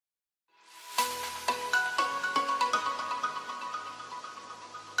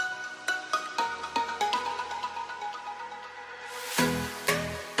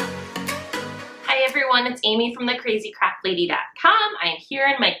everyone, it's Amy from thecrazycraftlady.com. I am here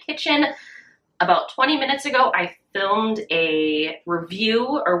in my kitchen. About 20 minutes ago, I filmed a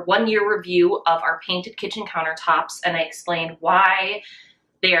review or 1-year review of our painted kitchen countertops, and I explained why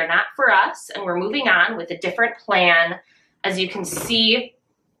they are not for us, and we're moving on with a different plan. As you can see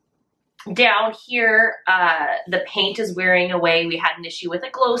down here, the paint is wearing away. We had an issue with a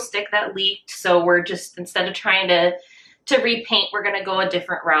glow stick that leaked, so we're just, instead of trying to repaint, we're gonna go a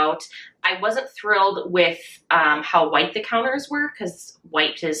different route. I wasn't thrilled with how white the counters were, because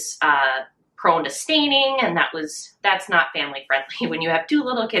white is prone to staining, and that's not family friendly. When you have 2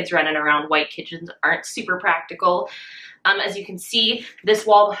 little kids running around, white kitchens aren't super practical. As you can see, this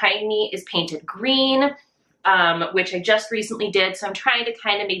wall behind me is painted green, which I just recently did. So I'm trying to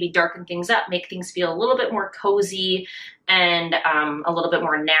kind of maybe darken things up, make things feel a little bit more cozy and a little bit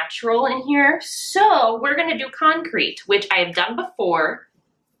more natural in here. So we're gonna do concrete, which I have done before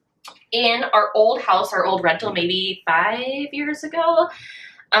in our old house, our old rental, maybe 5 years ago,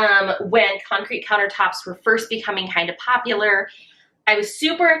 when concrete countertops were first becoming kind of popular. I was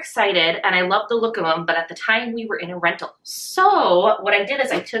super excited and I loved the look of them, but at the time we were in a rental. So what I did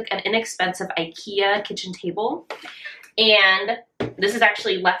is I took an inexpensive IKEA kitchen table, and this is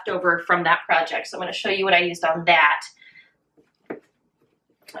actually leftover from that project. So I'm gonna show you what I used on that.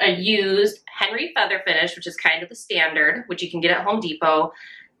 I used Henry Feather Finish, which is kind of the standard, which you can get at Home Depot,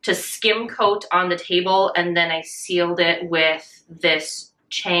 to skim coat on the table, and then I sealed it with this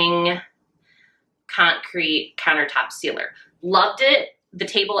Chang concrete countertop sealer. Loved it. The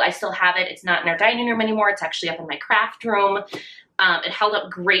table, I still have it. It's not in our dining room anymore. It's actually up in my craft room. It held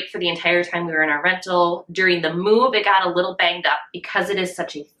up great for the entire time we were in our rental. During the move, it got a little banged up because it is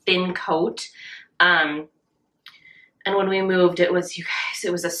such a thin coat. And when we moved, it was, you guys,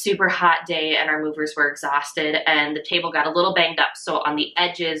 it was a super hot day and our movers were exhausted and the table got a little banged up. So on the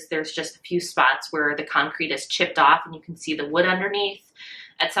edges, there's just a few spots where the concrete is chipped off and you can see the wood underneath.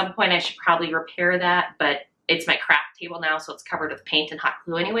 At some point, I should probably repair that, but it's my craft table now, so it's covered with paint and hot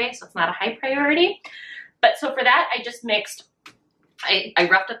glue anyway, so it's not a high priority. But so for that, I just mixed, I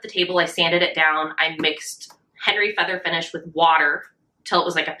roughed up the table, I sanded it down, I mixed Henry Feather Finish with water till it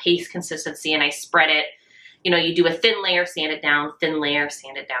was like a paste consistency, and I spread it. You know, you do a thin layer, sand it down, thin layer,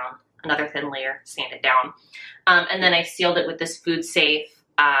 sand it down, another thin layer, sand it down. And then I sealed it with this food safe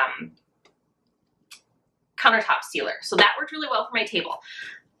countertop sealer. So that worked really well for my table.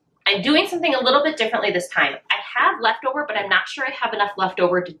 I'm doing something a little bit differently this time. I have leftover, but I'm not sure I have enough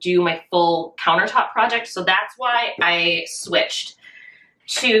leftover to do my full countertop project. So that's why I switched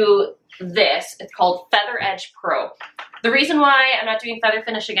to this. It's called Feather Edge Pro. The reason why I'm not doing Feather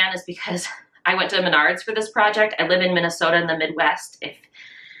Finish again is because I went to Menards for this project. I live in Minnesota in the Midwest. If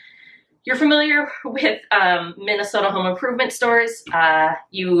you're familiar with Minnesota home improvement stores,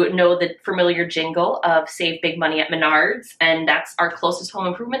 you know the familiar jingle of Save Big Money at Menards, and that's our closest home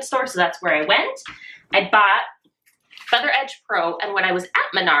improvement store, so that's where I went. I bought Feather Edge Pro, and when I was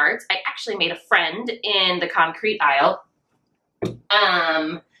at Menards, I actually made a friend in the concrete aisle,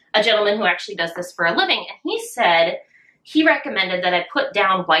 a gentleman who actually does this for a living, and he said, he recommended that I put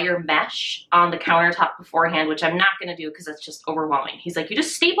down wire mesh on the countertop beforehand, which I'm not gonna do because it's just overwhelming. He's like, you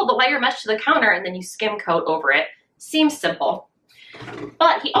just staple the wire mesh to the counter and then you skim coat over it. Seems simple.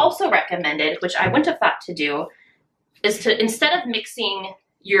 But he also recommended, which I wouldn't have thought to do, is to, instead of mixing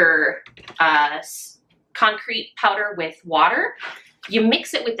your concrete powder with water, you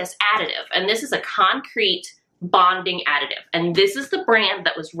mix it with this additive. And this is a concrete bonding additive. And this is the brand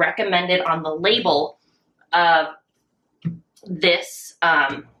that was recommended on the label of this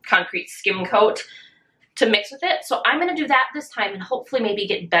concrete skim coat to mix with it. So I'm gonna do that this time and hopefully maybe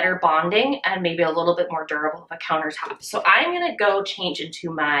get better bonding and maybe a little bit more durable of a countertop. So I'm gonna go change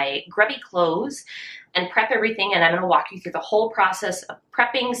into my grubby clothes and prep everything, and I'm gonna walk you through the whole process of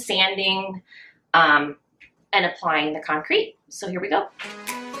prepping, sanding, and applying the concrete. So here we go.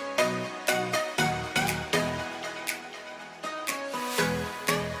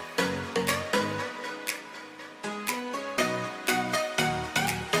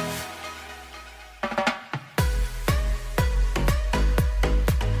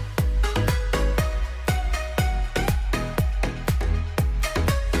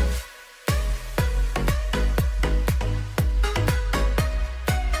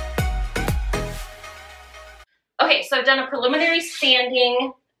 Okay, so I've done a preliminary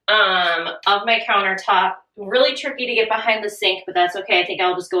sanding of my countertop. Really tricky to get behind the sink, but that's okay. I think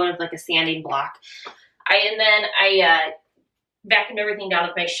I'll just go in with like a sanding block. And then I vacuumed everything down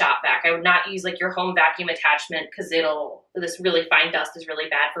with my shop vac. I would not use like your home vacuum attachment because this really fine dust is really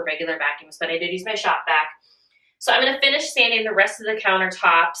bad for regular vacuums, but I did use my shop vac. So I'm gonna finish sanding the rest of the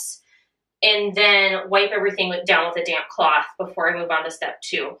countertops and then wipe everything down with a damp cloth before I move on to step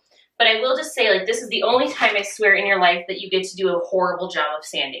 2. But I will just say, like, this is the only time, I swear, in your life that you get to do a horrible job of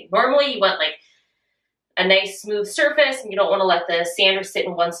sanding. Normally you want like a nice smooth surface and you don't want to let the sander sit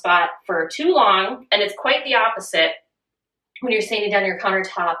in one spot for too long. And it's quite the opposite when you're sanding down your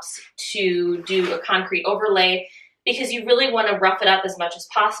countertops to do a concrete overlay, because you really want to rough it up as much as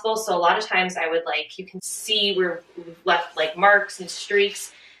possible. So a lot of times I would, like, you can see where we've left like marks and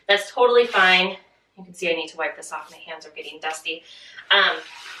streaks. That's totally fine. You can see I need to wipe this off. My hands are getting dusty.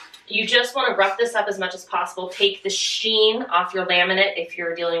 You just want to rough this up as much as possible. Take the sheen off your laminate. If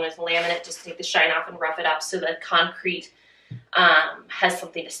you're dealing with laminate, just take the shine off and rough it up so that concrete has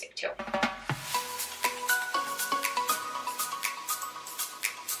something to stick to.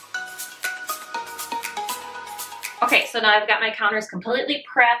 Okay, so now I've got my counters completely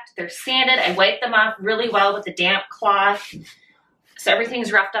prepped. They're sanded. I wiped them off really well with a damp cloth. So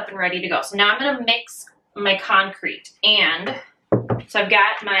everything's roughed up and ready to go. So now I'm going to mix my concrete. And so I've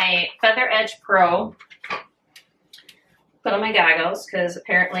got my Feather Edge Pro. Put on my goggles because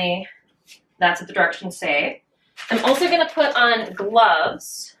apparently that's what the directions say. I'm also going to put on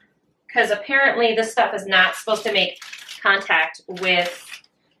gloves because apparently this stuff is not supposed to make contact with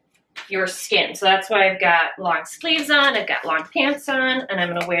your skin. So that's why I've got long sleeves on, I've got long pants on, and I'm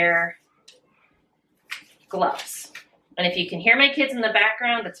going to wear gloves. And if you can hear my kids in the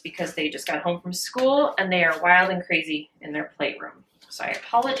background, that's because they just got home from school and they are wild and crazy in their playroom. So I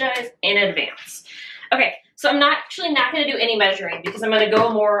apologize in advance. Okay, so I'm actually not going to do any measuring because I'm going to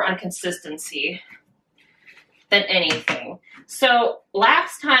go more on consistency than anything. So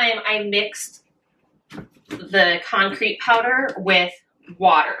last time I mixed the concrete powder with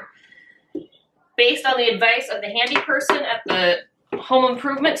water. Based on the advice of the handy person at the home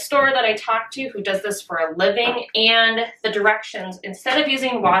improvement store that I talked to who does this for a living and the directions, instead of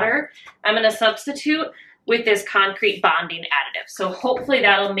using water, I'm going to substitute with this concrete bonding additive. So hopefully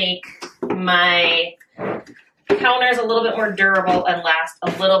that'll make my counters a little bit more durable and last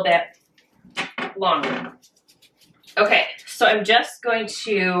a little bit longer. Okay, so I'm just going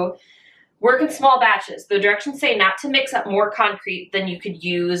to work in small batches. The directions say not to mix up more concrete than you could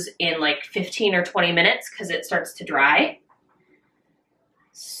use in like 15 or 20 minutes because it starts to dry.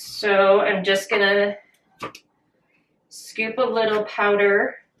 So I'm just gonna scoop a little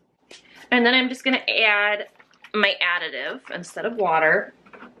powder and then I'm just gonna add my additive instead of water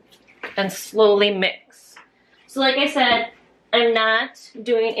and slowly mix. So like I said, I'm not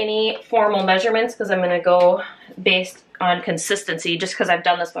doing any formal measurements because I'm gonna go based on consistency just because I've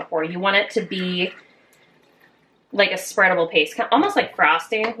done this before. You want it to be like a spreadable paste, almost like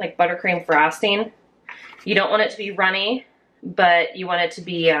frosting, like buttercream frosting. You don't want it to be runny, but you want it to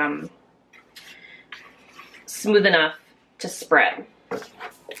be smooth enough to spread.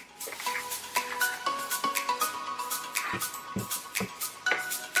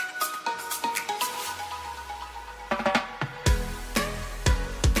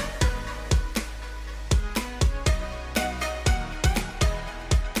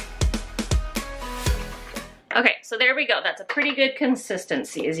 Okay, so there we go. That's a pretty good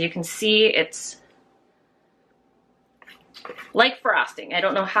consistency. As you can see, it's like frosting. I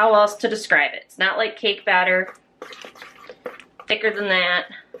don't know how else to describe it. It's not like cake batter, thicker than that,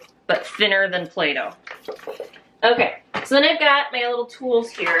 but thinner than Play-Doh. Okay, so then I've got my little tools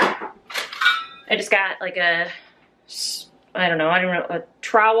here. I just got like a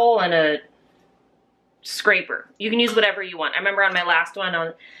trowel and a scraper. You can use whatever you want. I remember on my last one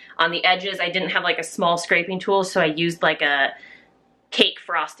on the edges, I didn't have like a small scraping tool, so I used like a cake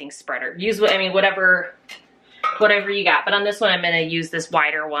frosting spreader. Use whatever you got. But on this one, I'm gonna use this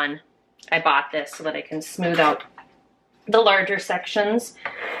wider one. I bought this so that I can smooth out the larger sections.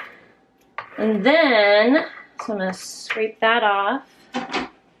 And then, so I'm gonna scrape that off.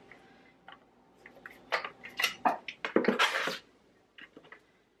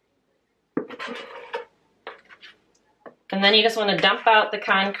 And then you just want to dump out the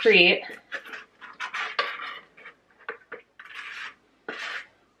concrete.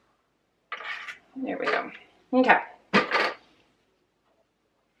 There we go. Okay.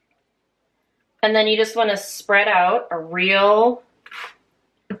 And then you just want to spread out a real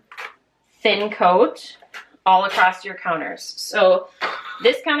thin coat all across your counters. So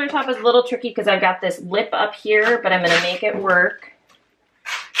this countertop is a little tricky because I've got this lip up here, but I'm going to make it work.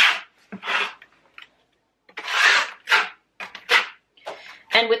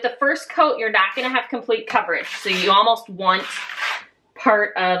 And with the first coat, you're not going to have complete coverage. So you almost want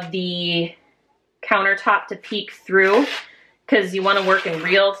part of the countertop to peek through because you want to work in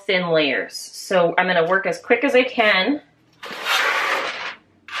real thin layers. So I'm going to work as quick as I can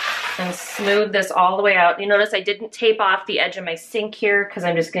and smooth this all the way out. You notice I didn't tape off the edge of my sink here because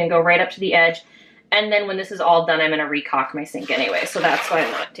I'm just gonna go right up to the edge. And then when this is all done, I'm gonna recaulk my sink anyway. So that's why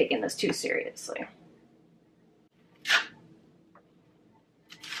I'm not taking this too seriously.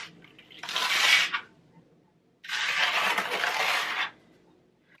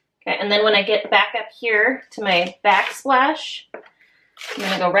 Okay, and then when I get back up here to my backsplash, I'm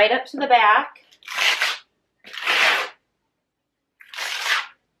gonna go right up to the back.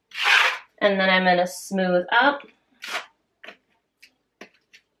 And then I'm gonna smooth up.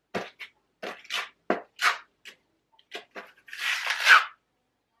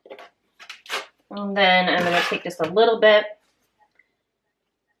 And then I'm gonna take just a little bit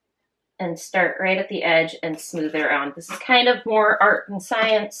and start right at the edge and smooth it around. This is kind of more art than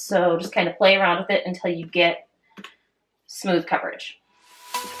science, so just kind of play around with it until you get smooth coverage.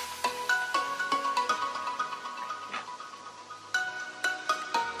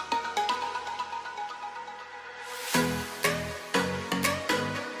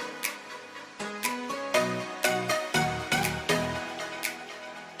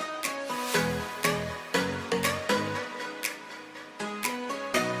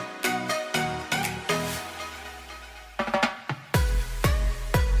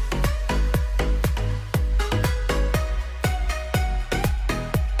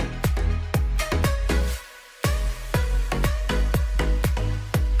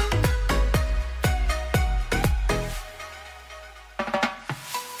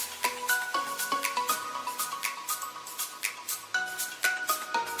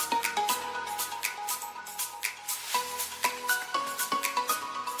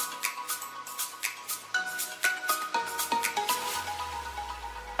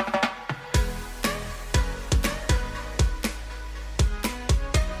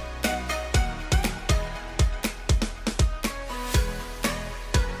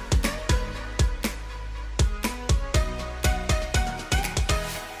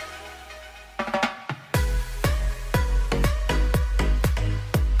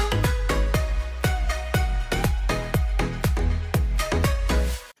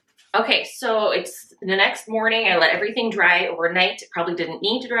 Okay, so it's the next morning. I let everything dry overnight. It probably didn't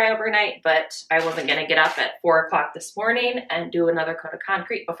need to dry overnight, but I wasn't gonna get up at 4 o'clock this morning and do another coat of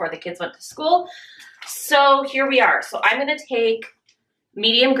concrete before the kids went to school. So here we are. So I'm gonna take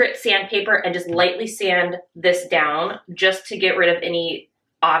medium grit sandpaper and just lightly sand this down just to get rid of any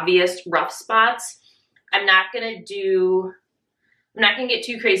obvious rough spots. I'm not gonna get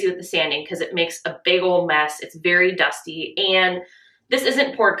too crazy with the sanding because it makes a big old mess. It's very dusty, and this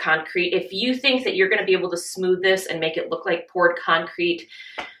isn't poured concrete. If you think that you're gonna be able to smooth this and make it look like poured concrete,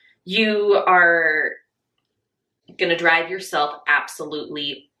 you are gonna drive yourself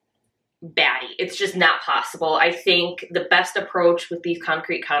absolutely batty. It's just not possible. I think the best approach with these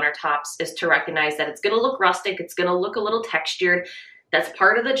concrete countertops is to recognize that it's gonna look rustic, it's gonna look a little textured. That's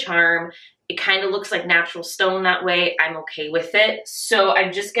part of the charm. It kind of looks like natural stone that way. I'm okay with it. So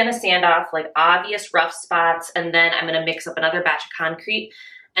I'm just gonna sand off like obvious rough spots, and then I'm gonna mix up another batch of concrete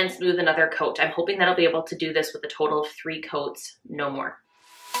and smooth another coat. I'm hoping that I'll be able to do this with a total of 3 coats, no more.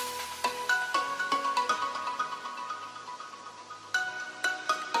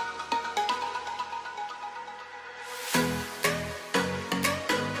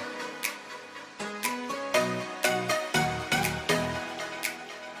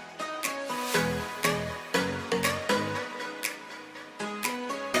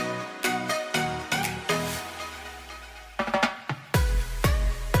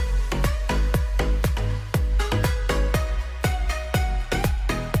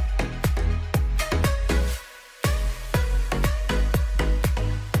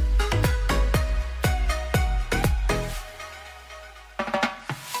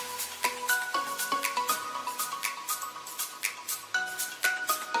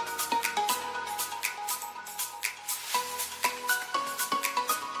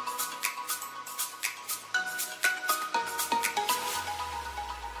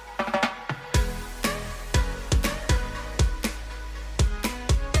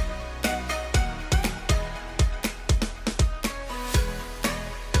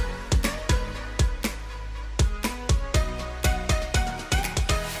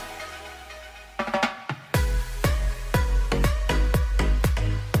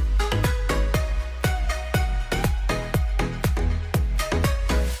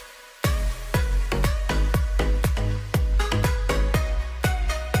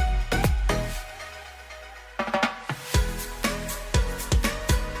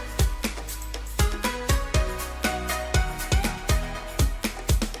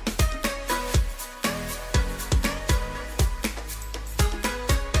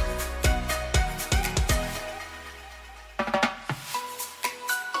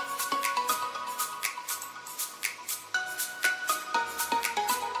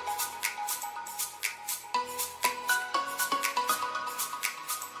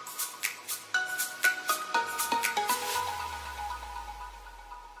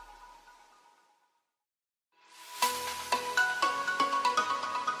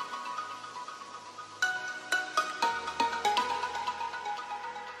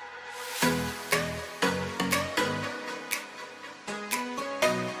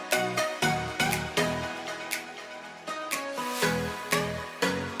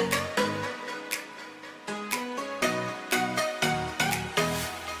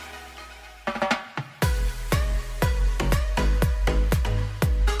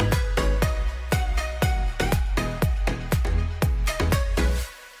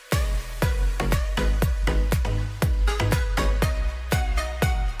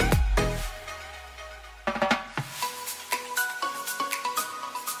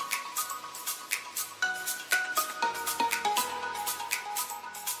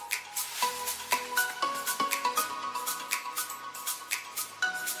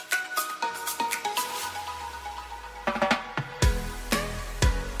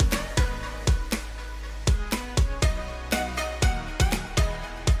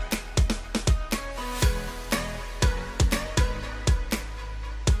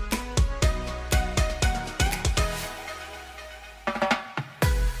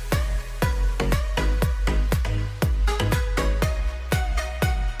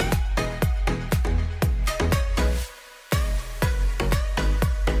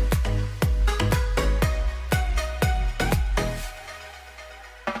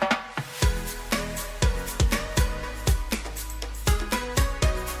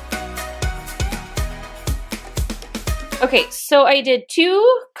 Okay, so I did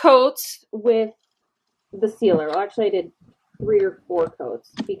 2 coats with the sealer. Well, actually I did 3 or 4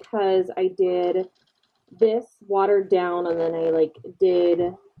 coats because I did this watered down and then I like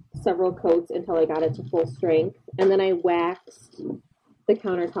did several coats until I got it to full strength. And then I waxed the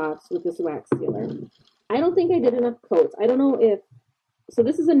countertops with this wax sealer. I don't think I did enough coats. I don't know if, so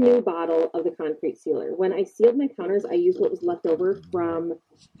this is a new bottle of the concrete sealer. When I sealed my counters, I used what was left over from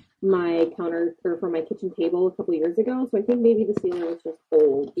my counter or from my kitchen table a couple years ago. So I think maybe the sealer was just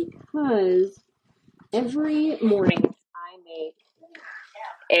old because every morning I make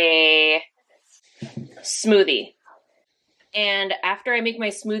a smoothie. And after I make my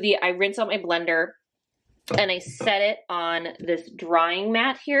smoothie, I rinse out my blender and I set it on this drying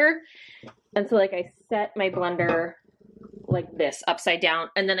mat here. And so like I set my blender like this upside down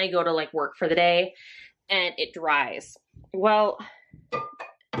and then I go to like work for the day and it dries. Well,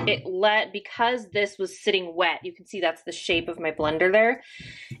 because this was sitting wet, you can see that's the shape of my blender there.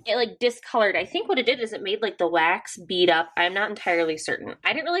 It like discolored. I think what it did is it made like the wax bead up. I'm not entirely certain.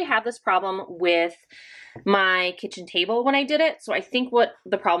 I didn't really have this problem with my kitchen table when I did it. So I think what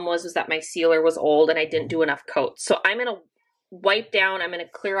the problem was that my sealer was old and I didn't do enough coats. So I'm going to wipe down, I'm going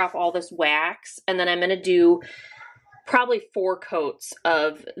to clear off all this wax, and then I'm going to do probably 4 coats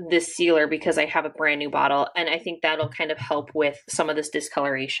of this sealer because I have a brand new bottle, and I think that'll kind of help with some of this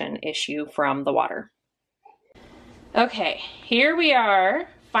discoloration issue from the water. Okay, here we are.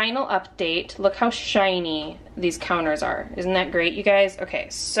 Final update. Look how shiny these counters are. Isn't that great, you guys? Okay,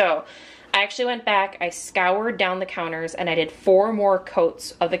 so I actually went back, I scoured down the counters, and I did 4 more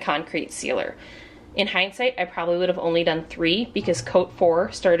coats of the concrete sealer. In hindsight, I probably would have only done 3 because coat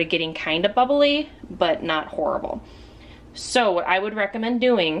 4 started getting kind of bubbly, but not horrible. So what I would recommend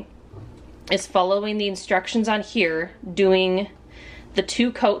doing is following the instructions on here, doing the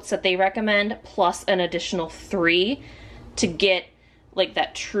 2 coats that they recommend plus an additional 3 to get like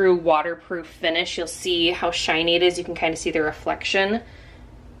that true waterproof finish. You'll see how shiny it is. You can kind of see the reflection.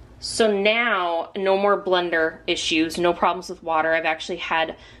 So now, no more blender issues, no problems with water. I've actually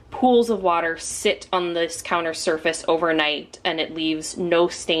had pools of water sit on this counter surface overnight and it leaves no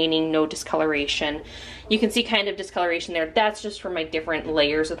staining, no discoloration. You can see kind of discoloration there. That's just from my different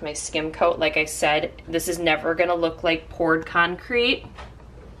layers with my skim coat. Like I said, this is never gonna look like poured concrete.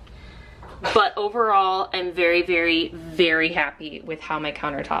 But overall, I'm very, very, very happy with how my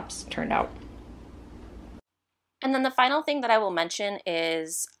countertops turned out. And then the final thing that I will mention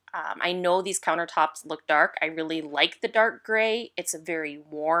is I know these countertops look dark. I really like the dark gray. It's a very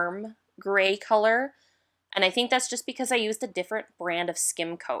warm gray color. And I think that's just because I used a different brand of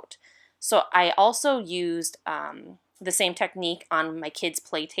skim coat. So I also used the same technique on my kids'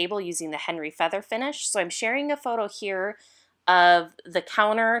 play table using the Henry Feather finish. So I'm sharing a photo here of the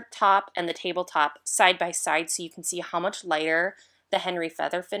countertop and the tabletop side by side so you can see how much lighter the Henry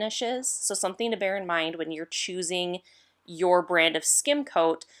Feather finish is. So something to bear in mind when you're choosing your brand of skim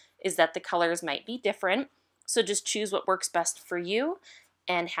coat is that the colors might be different. So just choose what works best for you,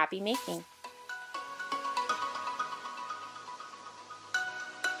 and happy making.